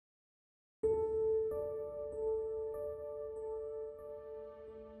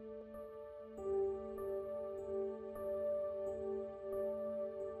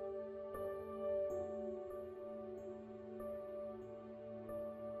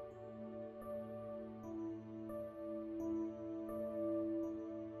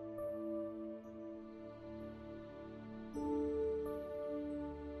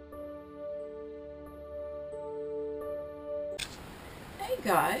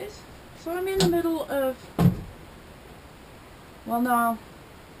guys, so I'm in the middle of, well no,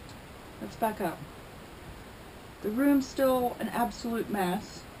 let's back up. The room's still an absolute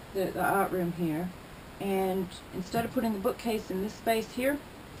mess, the art room here, and instead of putting the bookcase in this space here,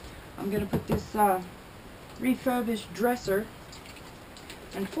 I'm going to put this refurbished dresser.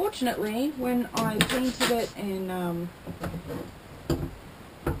 Unfortunately, when I painted it and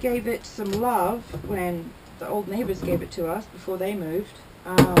gave it some love, when the old neighbors gave it to us before they moved,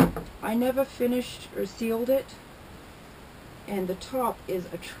 I never finished or sealed it, and the top is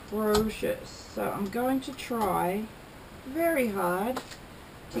atrocious. So I'm going to try very hard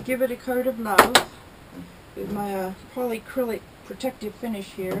to give it a coat of love with my polyacrylic protective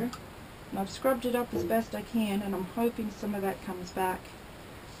finish here, and I've scrubbed it up as best I can, and I'm hoping some of that comes back.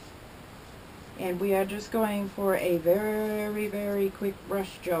 And we are just going for a very, very quick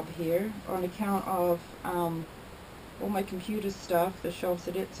brush job here on account of all my computer stuff, the shelves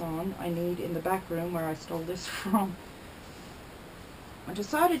that it's on, I need in the back room where I stole this from. I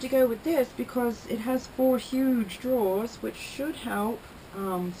decided to go with this because it has 4 huge drawers, which should help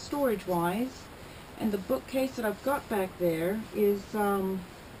storage wise, and the bookcase that I've got back there is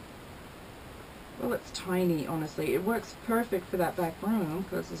well, it's tiny, honestly. It works perfect for that back room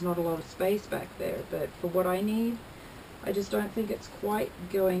because there's not a lot of space back there, but for what I need, I just don't think it's quite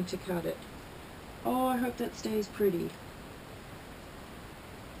going to cut it. Oh, I hope that stays pretty.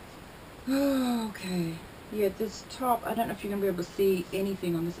 Okay. Yeah, this top, I don't know if you're going to be able to see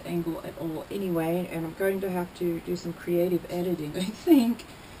anything on this angle at all anyway, and I'm going to have to do some creative editing, I think.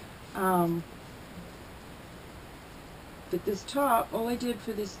 But this top, all I did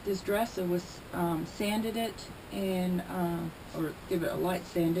for this dresser was sanded it and or give it a light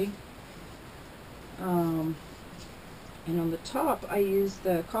sanding. And on the top, I used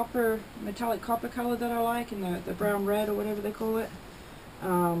the metallic copper color that I like, and the brown red or whatever they call it.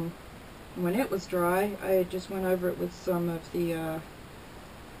 When it was dry, I just went over it with some of the, I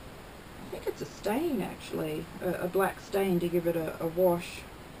think it's a stain actually, a black stain to give it a wash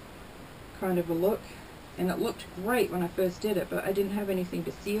kind of a look. And it looked great when I first did it, but I didn't have anything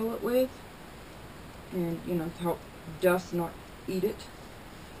to seal it with, and you know, to help dust not eat it,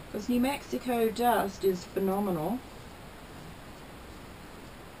 because New Mexico dust is phenomenal.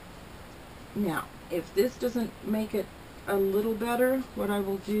 Now, if this doesn't make it a little better, what I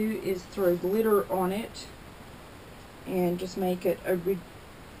will do is throw glitter on it and just make it a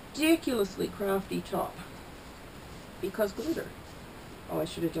ridiculously crafty top, because glitter. Oh, I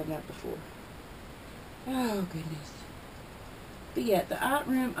should have done that before. Oh goodness. But yeah, the art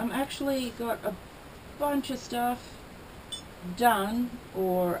room, I'm actually got a bunch of stuff done,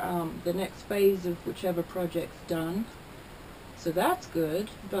 or the next phase of whichever project's done, so that's good.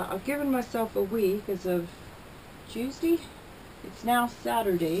 But I've given myself a week as of Tuesday. It's now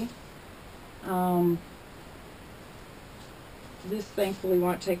Saturday. This thankfully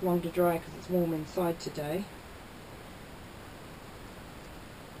won't take long to dry because it's warm inside today.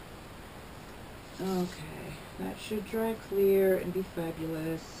 Okay, that should dry clear and be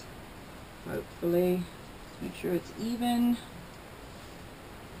fabulous, hopefully. Let's make sure it's even.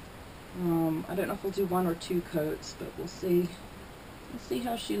 I don't know if we'll do 1 or 2 coats, but we'll see. We'll see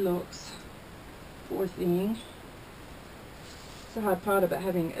how she looks. Poor thing. It's the hard part about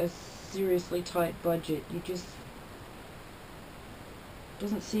having a seriously tight budget. You just,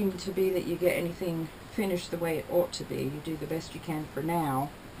 doesn't seem to be that you get anything finished the way it ought to be. You do the best you can for now,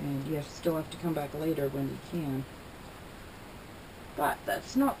 and you still have to come back later when you can. But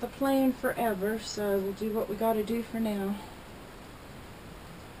that's not the plan forever, so we'll do what we got to do for now.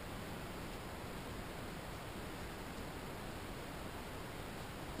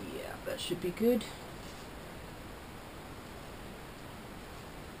 Yeah, that should be good.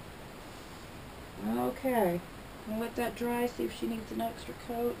 Okay, I'll let that dry, see if she needs an extra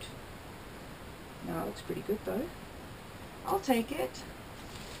coat. No, it looks pretty good though. I'll take it.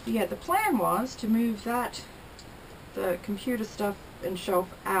 Yeah, the plan was to move the computer stuff and shelf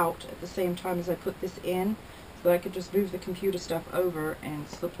out at the same time as I put this in, so that I could just move the computer stuff over and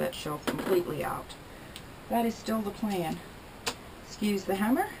slip that shelf completely out. That is still the plan. Excuse the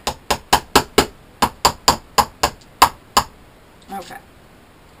hammer. Okay.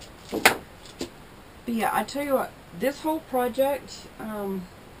 But yeah, I tell you what, this whole project,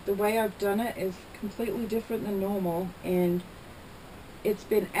 the way I've done it is completely different than normal, and it's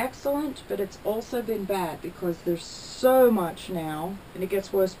been excellent, but it's also been bad because there's so much now, and it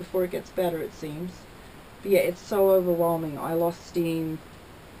gets worse before it gets better, it seems. But yeah, it's so overwhelming. I lost steam,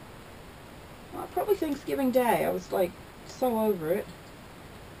 well, probably Thanksgiving Day. I was like so over it.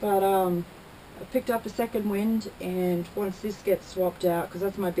 But I picked up a second wind, and once this gets swapped out, because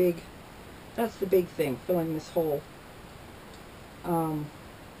that's the big thing, filling this hole. Oh,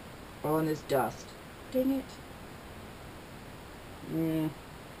 and there's dust. Dang it.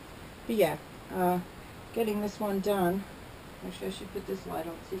 But yeah, getting this one done. Actually, I should put this light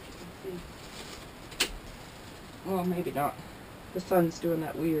on, see if you can see. Well, maybe not. The sun's doing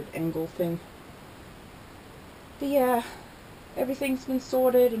that weird angle thing. But yeah, everything's been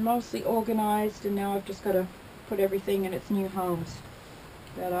sorted and mostly organized, and now I've just got to put everything in its new homes.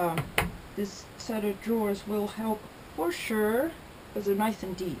 But this set of drawers will help for sure, because they're nice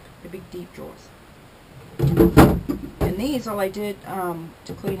and deep. They're big, deep drawers. And these, all I did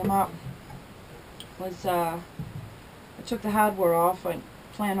to clean them up was I took the hardware off. I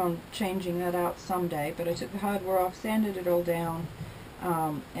plan on changing that out someday, but I took the hardware off, sanded it all down,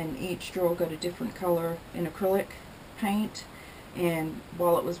 and each drawer got a different color in acrylic paint. And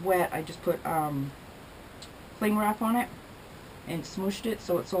while it was wet, I just put cling wrap on it and smooshed it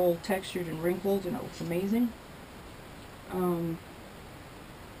so it's all textured and wrinkled, and it looks amazing.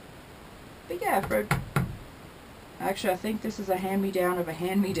 But yeah, actually I think this is a hand-me-down of a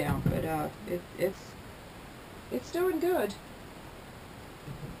hand-me-down, but it's doing good.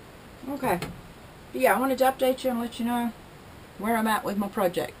 Okay. But yeah, I wanted to update you and let you know where I'm at with my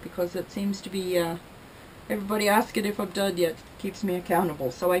project, because it seems to be everybody asking if I'm done yet keeps me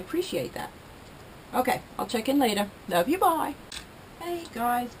accountable, so I appreciate that. Okay, I'll check in later. Love you, bye. Hey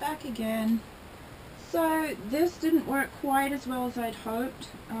guys, back again. So this didn't work quite as well as I'd hoped.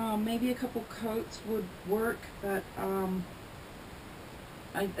 Maybe a couple coats would work, but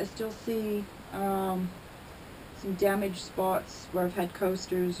I still see some damaged spots where I've had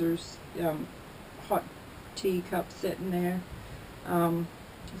coasters or hot tea cups sitting there.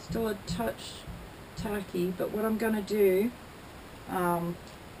 It's still a touch tacky, but what I'm going to do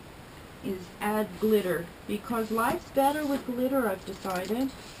is add glitter, because life's better with glitter, I've decided.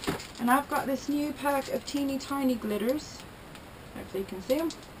 And I've got this new pack of teeny tiny glitters. Hopefully you can see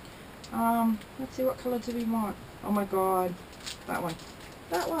them. Let's see, what color do we want? Oh my god, that one.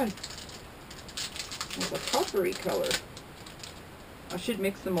 That one. It's a coppery color. I should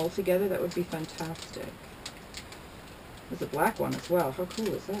mix them all together, that would be fantastic. There's a black one as well, how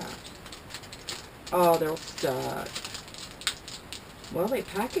cool is that? Oh, they're all stuck. Well, they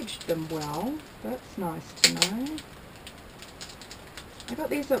packaged them well. That's nice to know. I got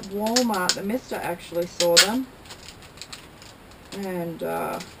these at Walmart. The mister actually saw them. And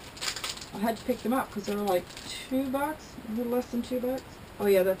I had to pick them up because they were like $2, a little less than $2. Oh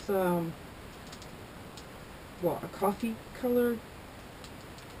yeah, that's what, a coffee color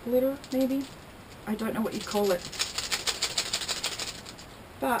glitter maybe? I don't know what you call it.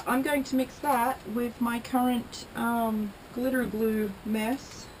 But I'm going to mix that with my current glitter glue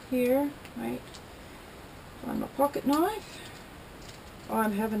mess here. Right, find my pocket knife. Oh,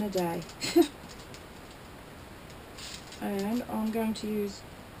 I'm having a day. And I'm going to use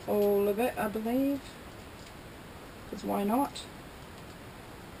all of it, I believe, because why not?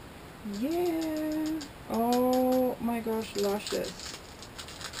 Yeah. Oh my gosh, luscious.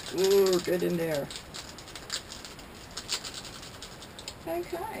 Ooh, get in there.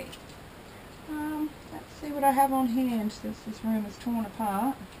 Okay. Let's see what I have on hand since this room is torn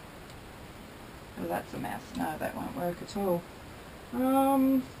apart. Oh, that's a mess. No, that won't work at all.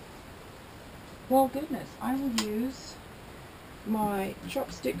 Well, goodness, I will use my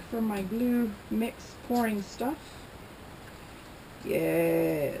chopstick for my glue mix pouring stuff.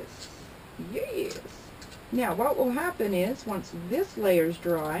 Yes. Yes. Now, what will happen is, once this layer is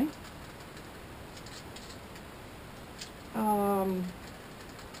dry,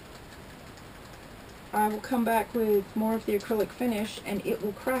 I will come back with more of the acrylic finish, and it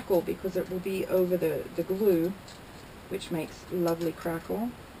will crackle because it will be over the glue, which makes lovely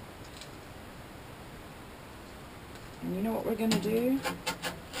crackle. And you know what we're going to do?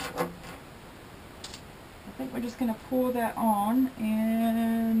 I think we're just going to pour that on,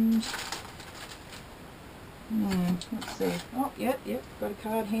 and let's see. Oh, yep, got a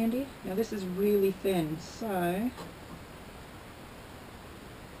card handy. Now this is really thin, so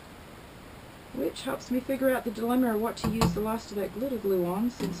which helps me figure out the dilemma of what to use the last of that glitter glue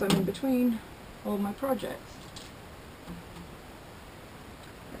on, since I'm in between all my projects.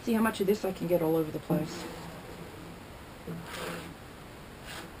 Let's see how much of this I can get all over the place.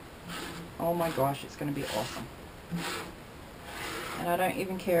 Oh my gosh, it's going to be awesome. And I don't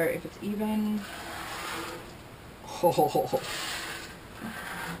even care if it's even... Oh.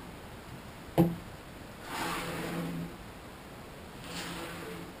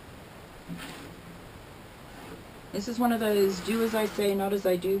 This is one of those do as I say, not as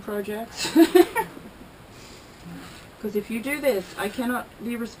I do projects. Because if you do this, I cannot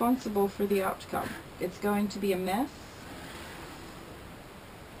be responsible for the outcome. It's going to be a mess.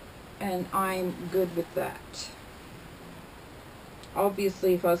 And I'm good with that.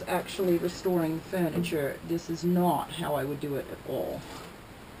 Obviously, if I was actually restoring furniture, this is not how I would do it at all.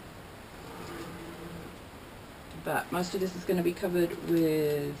 But most of this is going to be covered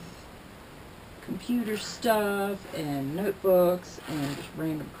with computer stuff and notebooks and just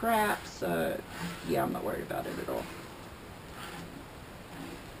random crap, so yeah, I'm not worried about it at all.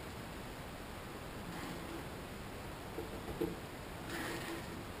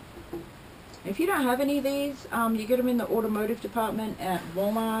 If you don't have any of these, you get them in the automotive department at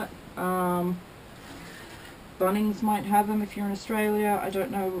Walmart. Bunnings might have them if you're in Australia. I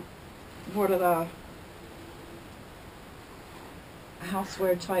don't know what other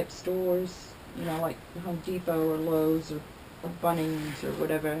houseware type stores, you know, like Home Depot or Lowe's or Bunnings or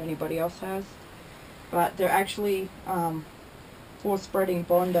whatever anybody else has. But they're actually for spreading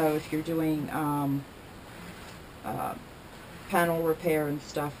Bondo if you're doing panel repair and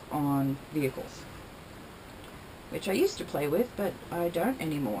stuff on vehicles, which I used to play with, but I don't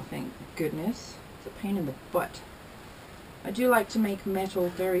anymore, thank goodness. It's a pain in the butt. I do like to make metal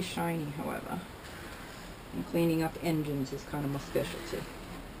very shiny, however, and cleaning up engines is kind of my specialty.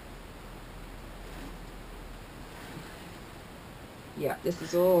 Yeah, this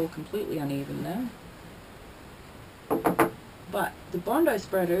is all completely uneven now. But the Bondo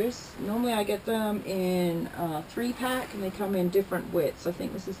spreaders, normally I get them in 3-pack, and they come in different widths. I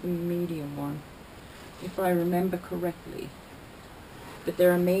think this is the medium one, if I remember correctly. But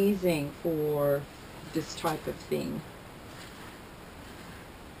they're amazing for this type of thing.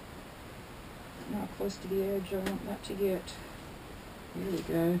 Now close to the edge I want that to get. Here we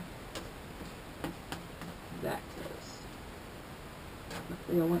go. That close.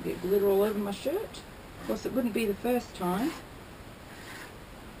 Hopefully I won't get glitter all over my shirt. Of course, it wouldn't be the first time.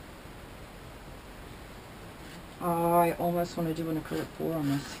 I almost want to do an acrylic pour on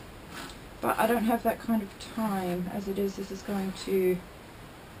this, but I don't have that kind of time. As it is, this is going to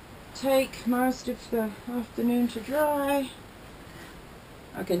take most of the afternoon to dry.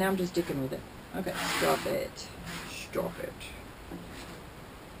 Okay, now I'm just sticking with it. Okay, stop it. Stop it.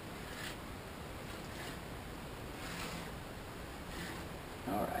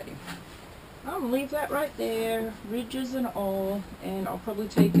 Alrighty. I'll leave that right there, ridges and all, and I'll probably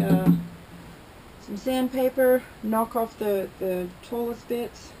take some sandpaper, knock off the tallest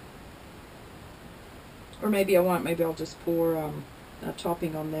bits, or maybe I won't. Maybe I'll just pour a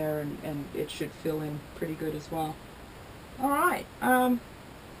topping on there, and it should fill in pretty good as well. Alright, oh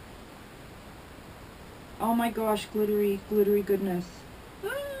my gosh, glittery goodness.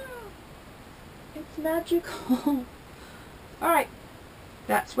 It's magical. Alright,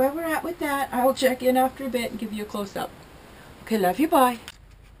 that's where we're at with that. I'll check in after a bit and give you a close-up. Okay, love you, bye.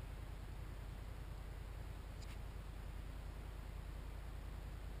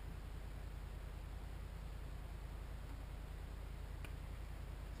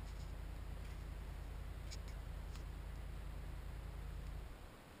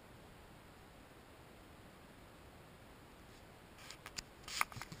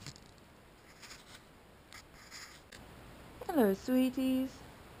 Hello, sweeties.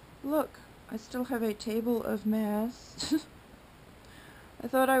 Look, I still have a table of mess. I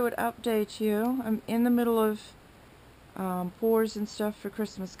thought I would update you. I'm in the middle of pours and stuff for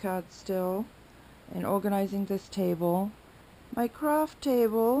Christmas cards still, and organizing this table. My craft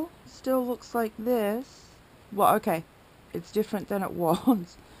table still looks like this. Well, okay, it's different than it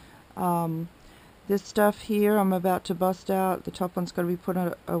was. This stuff here I'm about to bust out. The top one's got to be put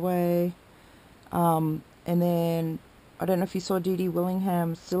away. And then I don't know if you saw Dede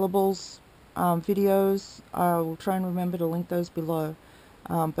Willingham's syllables videos. I will try and remember to link those below.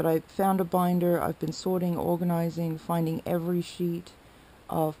 But I found a binder. I've been sorting, organizing, finding every sheet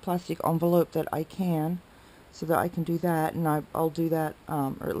of plastic envelope that I can, so that I can do that, and I'll do that,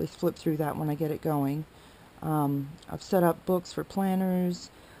 or at least flip through that when I get it going. I've set up books for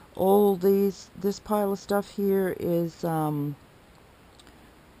planners. All this pile of stuff here is, well,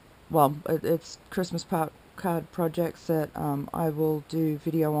 it's Christmas card projects that I will do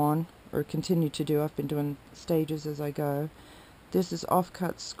video on, or continue to do. I've been doing stages as I go. This is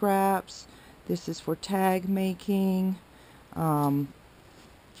offcut scraps. This is for tag making.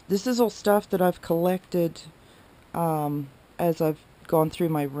 This is all stuff that I've collected as I've gone through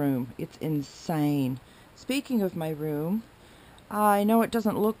my room. It's insane. Speaking of my room, I know it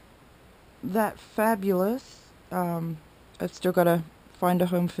doesn't look that fabulous. I've still got to find a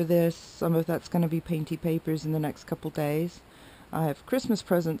home for this. Some of that's going to be painty papers in the next couple days. I have Christmas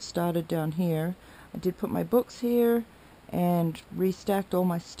presents started down here. I did put my books here and restacked all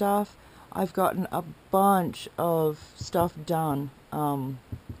my stuff. I've gotten a bunch of stuff done. You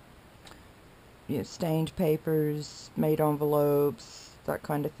know, stained papers, made envelopes, that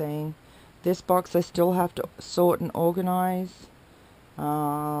kind of thing. This box I still have to sort and organize.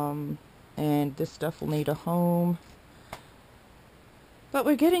 And this stuff will need a home. But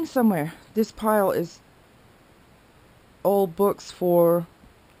we're getting somewhere. This pile is all books for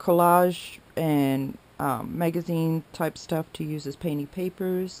collage and magazine type stuff to use as painty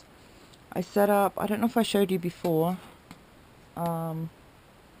papers. I set up, I don't know if I showed you before, I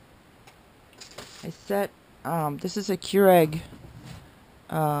set, this is a Keurig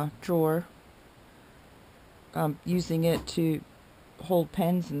drawer, using it to hold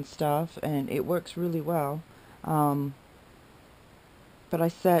pens and stuff, and it works really well. But I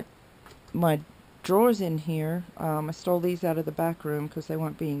set my drawers in here. I stole these out of the back room because they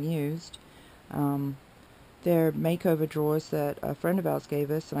weren't being used. They're makeover drawers that a friend of ours gave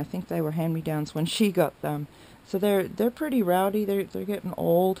us, and I think they were hand-me-downs when she got them. So they're pretty rowdy. They're getting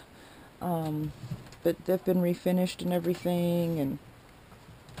old. But they've been refinished and everything, and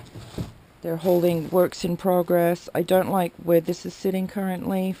they're holding works in progress. I don't like where this is sitting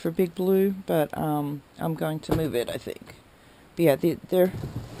currently for Big Blue, but I'm going to move it, I think. But yeah,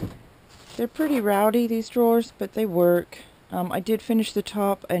 they're pretty rowdy, these drawers, but they work. I did finish the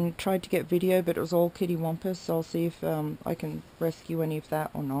top and tried to get video, but it was all kittywampus, so I'll see if I can rescue any of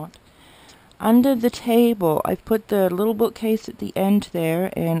that or not. Under the table, I've put the little bookcase at the end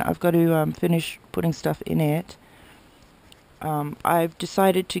there, and I've got to finish putting stuff in it. I've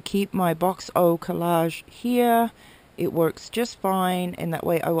decided to keep my Box O collage here. It works just fine, and that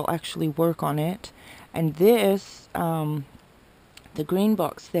way I will actually work on it. And this, the green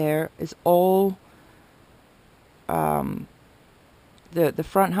box there, is all, the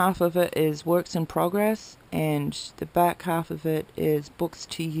front half of it is works in progress, and the back half of it is books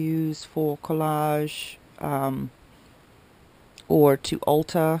to use for collage, or to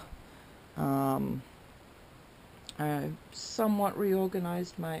alter. I somewhat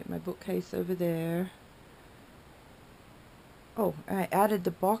reorganized my bookcase over there. Oh, I added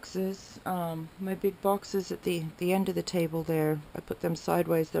the boxes, my big boxes at the end of the table there. I put them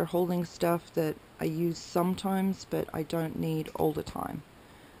sideways. They're holding stuff that I use sometimes, but I don't need all the time.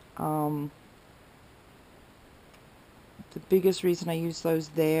 The biggest reason I use those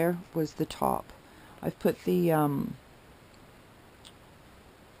there was the top. I've put the,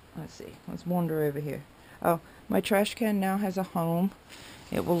 let's see, let's wander over here. Oh, my trash can now has a home.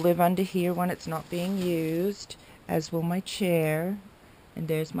 It will live under here when it's not being used, as will my chair. And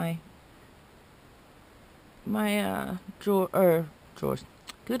there's my drawers.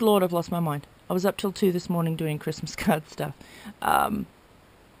 Good Lord, I've lost my mind. I was up till 2 this morning doing Christmas card stuff.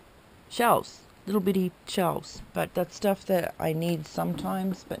 Shelves, little bitty shelves, but that's stuff that I need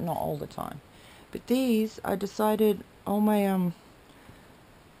sometimes, but not all the time. But these, I decided all my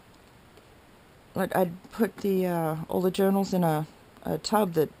like I'd put the all the journals in a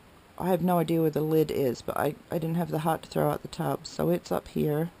tub that I have no idea where the lid is, but I didn't have the heart to throw out the tub, so it's up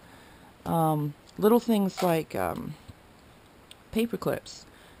here. Little things like paper clips.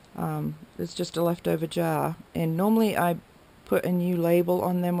 It's just a leftover jar, and normally I put a new label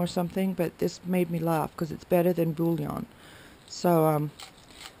on them or something, but this made me laugh because it's better than bouillon. So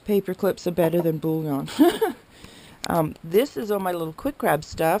paper clips are better than bouillon. This is all my little quick grab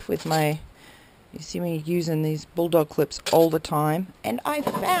stuff with my, you see me using these bulldog clips all the time. And I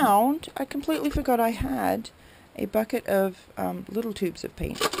found, I completely forgot I had a bucket of little tubes of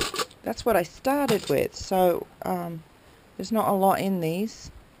paint. That's what I started with. So there's not a lot in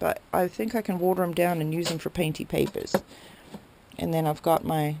these, but I think I can water them down and use them for painty papers. And then I've got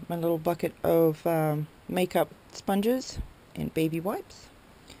my little bucket of makeup sponges and baby wipes.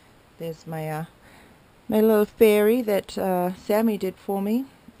 There's my my little fairy that Sammy did for me,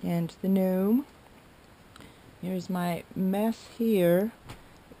 and the gnome. Here's my mess here.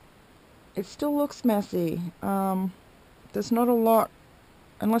 It still looks messy. There's not a lot,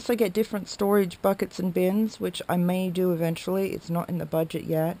 unless I get different storage buckets and bins, which I may do eventually. It's not in the budget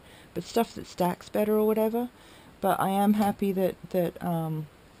yet, but stuff that stacks better or whatever. But I am happy that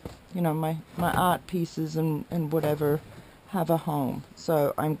you know, my art pieces and whatever have a home.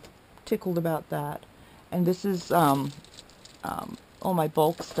 So I'm tickled about that. And this is all my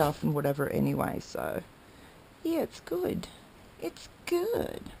bulk stuff and whatever anyway. So yeah, it's good. It's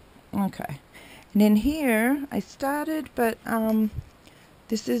good. Okay. And in here I started, but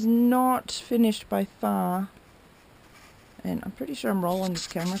this is not finished by far. And I'm pretty sure I'm rolling this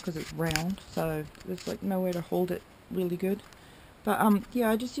camera because it's round, so there's like nowhere to hold it really good. But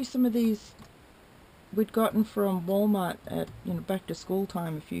yeah, I just used some of these we'd gotten from Walmart at, you know, back to school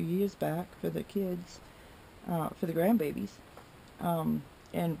time a few years back for the kids, for the grandbabies.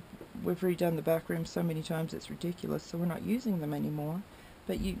 And we've redone the back room so many times it's ridiculous, so we're not using them anymore.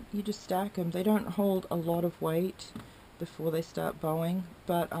 But you just stack them. They don't hold a lot of weight before they start bowing,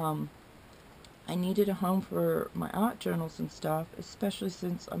 but I needed a home for my art journals and stuff, especially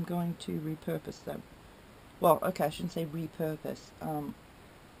since I'm going to repurpose them. Well, okay, I shouldn't say repurpose.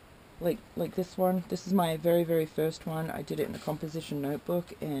 Like this one, this is my very, very first one. I did it in a composition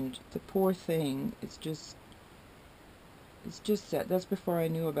notebook, and the poor thing, it's just set. That's before I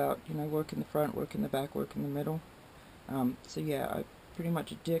knew about, you know, work in the front, work in the back, work in the middle. So yeah, I pretty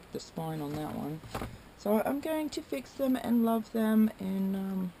much dicked the spine on that one. So I'm going to fix them and love them,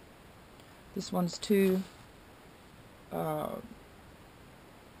 and this one's two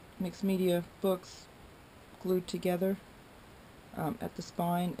mixed media books glued together at the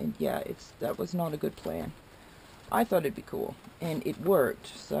spine, and yeah, that was not a good plan. I thought it'd be cool, and it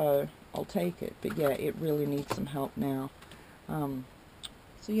worked, so I'll take it, but yeah, it really needs some help now.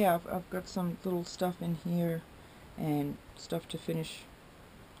 So yeah, I've got some little stuff in here, and stuff to finish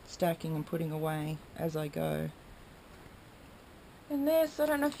stacking and putting away as I go. And this, I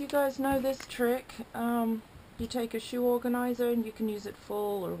don't know if you guys know this trick. You take a shoe organizer and you can use it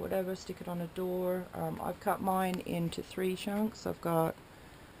full or whatever, stick it on a door. I've cut mine into 3 chunks. I've got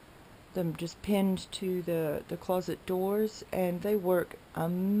them just pinned to the closet doors, and they work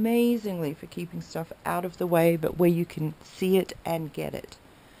amazingly for keeping stuff out of the way, but where you can see it and get it.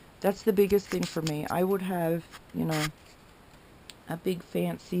 That's the biggest thing for me. I would have, you know, a big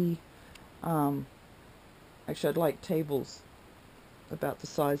fancy, actually I'd like tables about the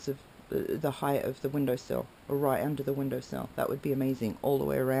size of the height of the windowsill, or right under the windowsill. That would be amazing all the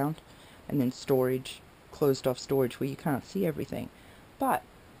way around. And then storage, closed off storage where you can't see everything. But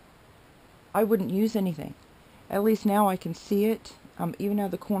I wouldn't use anything. At least now I can see it, even out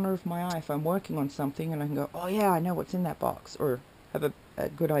of the corner of my eye if I'm working on something, and I can go, oh yeah, I know what's in that box, or have a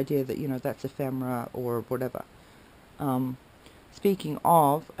good idea that, you know, that's ephemera or whatever. Speaking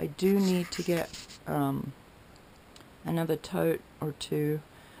of, I do need to get another tote or two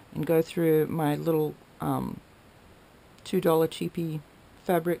and go through my little $2 cheapy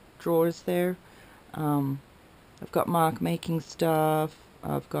fabric drawers there. I've got mark making stuff,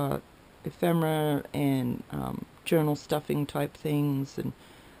 I've got ephemera and journal stuffing type things, and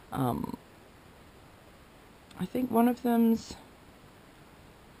I think one of them's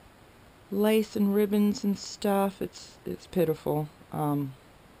lace and ribbons and stuff. It's pitiful.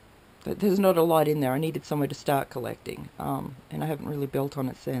 But there's not a lot in there. I needed somewhere to start collecting, and I haven't really built on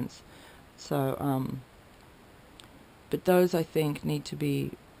it since. So, but those I think need to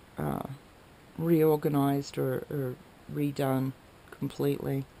be reorganized or redone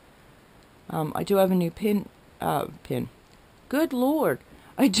completely. I do have a new pin. Good Lord!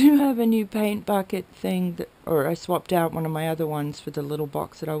 I do have a new paint bucket thing or I swapped out one of my other ones for the little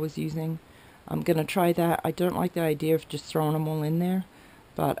box that I was using. I'm gonna try that. I don't like the idea of just throwing them all in there,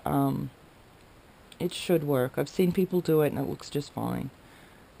 but it should work. I've seen people do it and it looks just fine.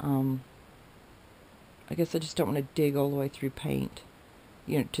 I guess I just don't want to dig all the way through paint,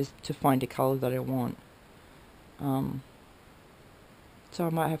 you know, to find a color that I want. So I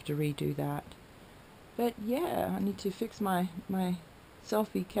might have to redo that. But yeah, I need to fix my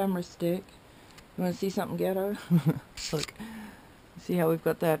selfie camera stick. You want to see something ghetto? Look, see how we've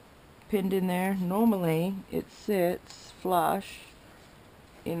got that pinned in there? Normally it sits flush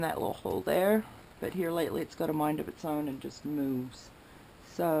in that little hole there, but here lately it's got a mind of its own and just moves.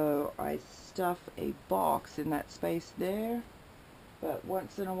 So I stuff a box in that space there, but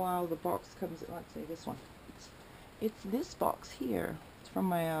once in a while the box comes, let's say this one. It's this box here. It's from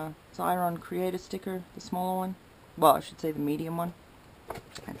my Xyron Creator sticker, the smaller one. Well, I should say the medium one.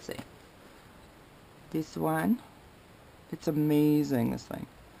 Let's see. This one. It's amazing, this thing.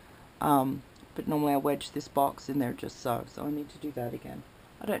 But normally I wedge this box in there just so I need to do that again.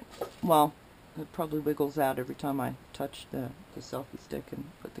 Well, it probably wiggles out every time I touch the selfie stick and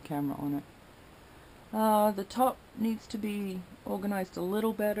put the camera on it. The top needs to be organized a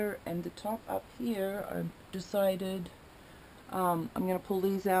little better, and the top up here, I've decided I'm going to pull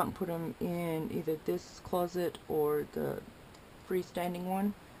these out and put them in either this closet or the freestanding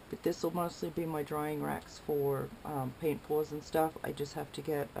one, but this will mostly be my drying racks for paint pours and stuff. I just have to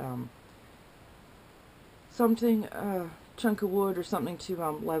get something, chunk of wood or something to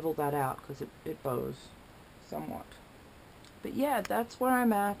level that out, because it bows somewhat. But yeah, that's where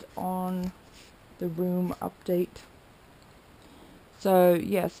I'm at on the room update. So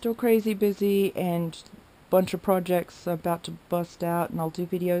yeah, still crazy busy and bunch of projects about to bust out, and I'll do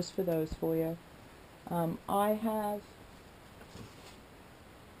videos for those for you. I have,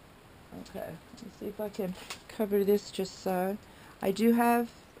 okay, let's see if I can cover this just so. I do have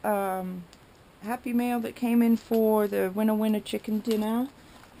Happy Mail that came in for the winner chicken dinner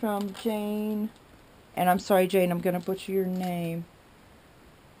from Jane, and I'm sorry Jane, I'm going to butcher your name.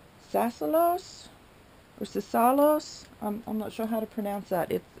 Sasalos? Or Sasalos? I'm not sure how to pronounce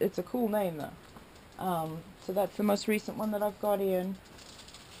that. It's a cool name though. So that's the most recent one that I've got in.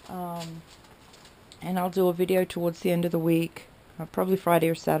 And I'll do a video towards the end of the week, probably Friday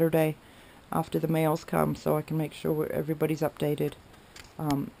or Saturday after the mails come, so I can make sure everybody's updated.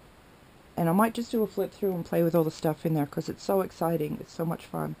 And I might just do a flip through and play with all the stuff in there because it's so exciting. It's so much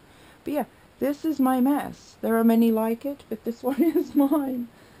fun. But yeah, this is my mess. There are many like it, but this one is mine.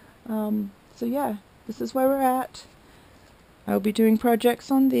 So yeah, this is where we're at. I'll be doing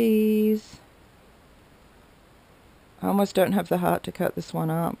projects on these. I almost don't have the heart to cut this one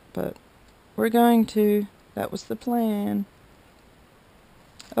up, but we're going to. That was the plan.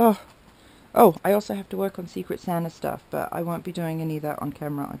 Oh, I also have to work on Secret Santa stuff, but I won't be doing any of that on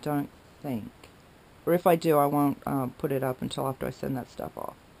camera, I don't think. Or if I do, I won't put it up until after I send that stuff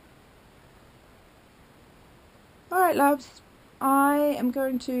off. Alright, loves. I am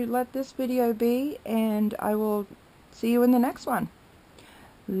going to let this video be, and I will see you in the next one.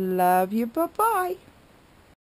 Love you, bye-bye.